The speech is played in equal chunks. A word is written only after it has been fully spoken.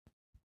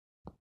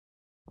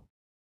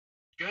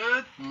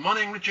Good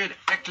morning, Richard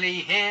Eckley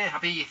here.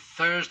 Happy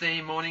Thursday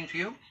morning to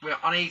you. We're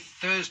on a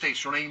Thursday,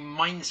 so on a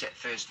Mindset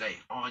Thursday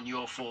on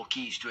your 4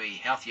 keys to a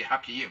healthier,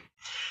 happier you.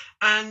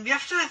 And we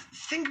have to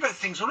think about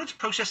things. In order to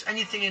process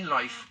anything in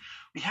life,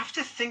 we have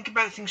to think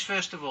about things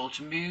first of all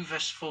to move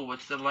us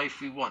forward to the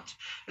life we want.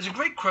 There's a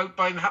great quote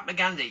by Mahatma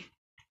Gandhi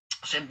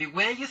saying,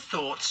 "Beware your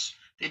thoughts,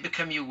 they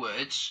become your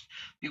words.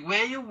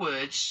 Beware your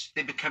words,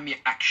 they become your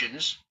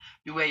actions.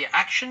 Beware your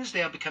actions,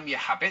 they'll become your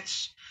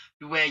habits.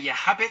 Beware your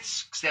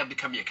habits, because they'll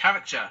become your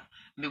character.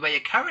 And beware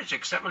your character,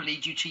 because that will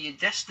lead you to your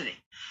destiny."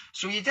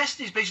 So your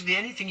destiny is basically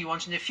anything you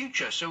want in the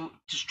future. So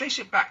to trace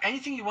it back,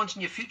 anything you want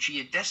in your future,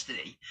 your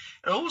destiny,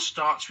 it all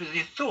starts with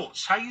your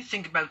thoughts, how you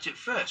think about it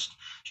first. So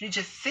you need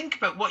to think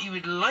about what you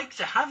would like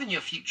to have in your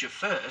future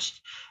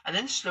first, and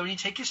then slowly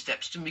take your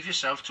steps to move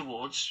yourself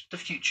towards the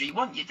future you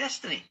want, your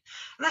destiny.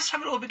 And that's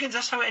how it all begins.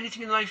 That's how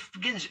anything in life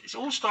begins. It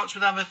all starts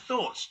with our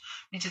thoughts.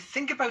 We need to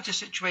think about a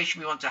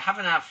situation we want to have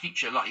in our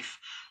future life,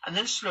 and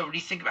then slowly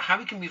think about how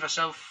we can move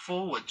ourselves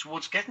forward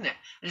towards getting it.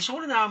 And it's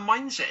all in our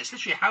mindset. It's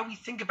literally how we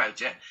think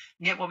about it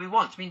and get what we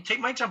want. I mean, take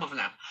my example for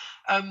now.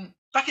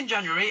 Back in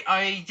January,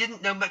 I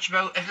didn't know much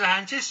about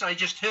Atlantis. I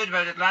just heard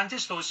about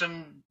Atlantis. Thought it was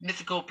some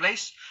mythical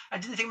place. I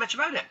didn't think much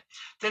about it.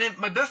 Then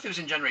my birthday was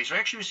in January, so I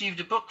actually received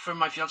a book from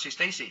my fiancée,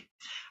 Stacey.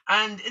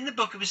 And in the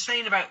book, it was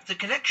saying about the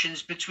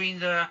connections between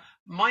the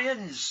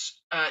Mayans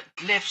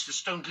glyphs, the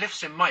stone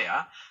glyphs in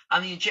Maya,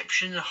 and the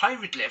Egyptian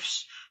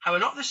hieroglyphs, how a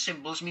lot of the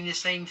symbols mean the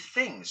same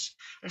things.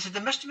 And so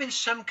there must have been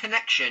some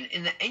connection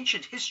in the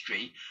ancient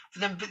history for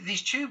them,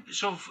 these two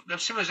sort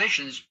of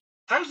civilizations,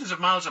 thousands of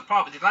miles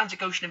apart with the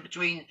Atlantic Ocean in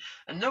between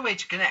and no way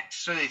to connect,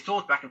 so they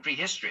thought back in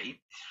prehistory.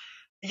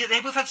 Yet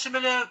they both had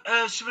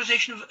similar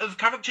civilization of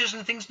characters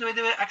and things in the way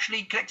they were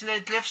actually connecting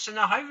their glyphs and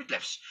their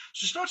hieroglyphs.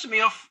 So it started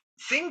me off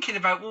thinking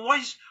about, well,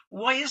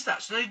 why is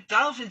that? So I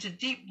delved into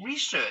deep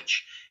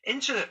research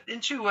into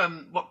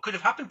what could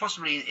have happened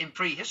possibly in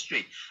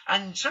prehistory.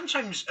 And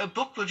sometimes a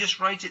book will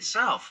just write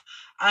itself.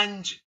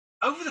 And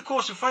over the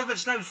course of 5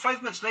 months now,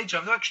 5 months later,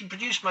 I've actually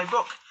produced my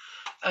book,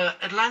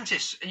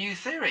 Atlantis, A New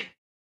Theory.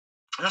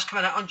 And that's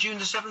coming out on June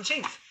the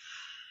 17th.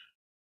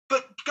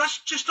 But that's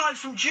just started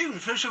from June.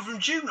 So from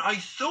June, I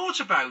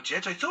thought about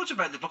it. I thought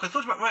about the book. I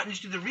thought about writing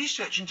to do the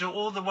research into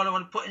all the what I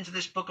want to put into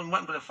this book and what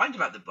I'm going to find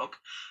about the book.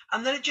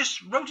 And then it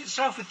just wrote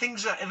itself with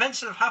things,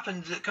 events that have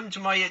happened that come to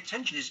my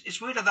attention.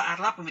 It's weird how that had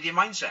happened with your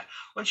mindset.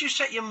 Once you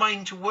set your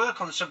mind to work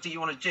on something you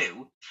want to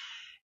do,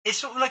 it's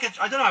sort of like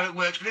I don't know how it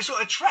works, but it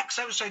sort of attracts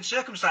outside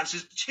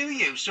circumstances to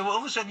you. So all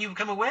of a sudden you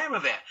become aware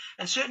of it.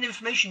 And certain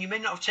information you may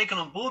not have taken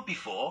on board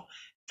before,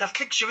 that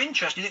clicks your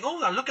interest. You think, oh,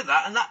 now look at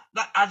that, and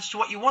that adds to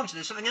what you want, and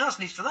then something else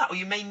leads to that. Or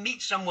you may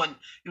meet someone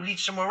who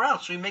leads somewhere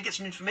else, or you may get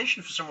some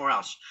information for somewhere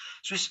else.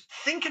 So it's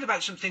thinking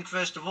about something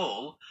first of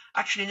all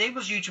actually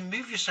enables you to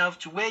move yourself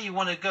to where you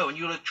want to go, and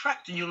you'll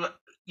attract and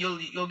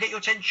you'll get your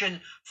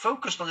attention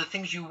focused on the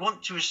things you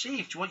want to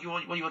receive, to what you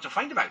want to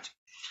find about.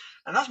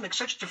 And that makes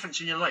such a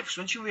difference in your life.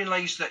 So once you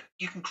realize that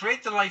you can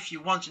create the life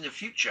you want in the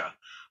future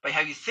by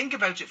how you think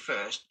about it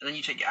first, and then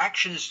you take your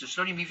actions to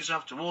slowly move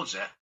yourself towards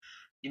it,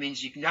 it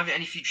means you can have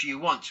any future you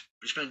want,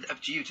 but it's going to be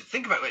up to you to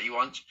think about what you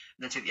want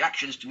and then take the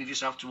actions to move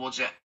yourself towards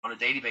it on a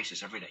daily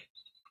basis every day.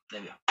 There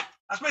we are.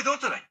 That's my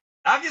thought today.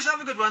 Have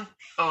yourself a good one.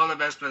 All the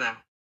best for now.